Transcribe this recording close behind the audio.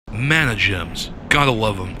mana gems. Gotta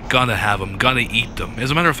love them, gotta have them, gotta eat them.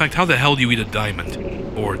 As a matter of fact, how the hell do you eat a diamond?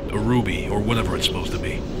 Or a ruby, or whatever it's supposed to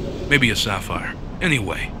be. Maybe a sapphire.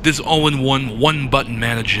 Anyway, this all-in-one, one-button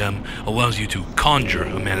mana gem allows you to conjure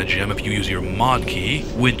a mana gem if you use your mod key,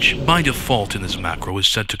 which by default in this macro is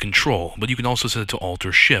set to control, but you can also set it to alt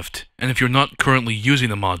or shift. And if you're not currently using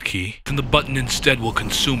the mod key, then the button instead will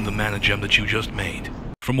consume the mana gem that you just made.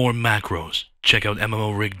 For more macros, check out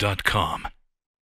MMORig.com.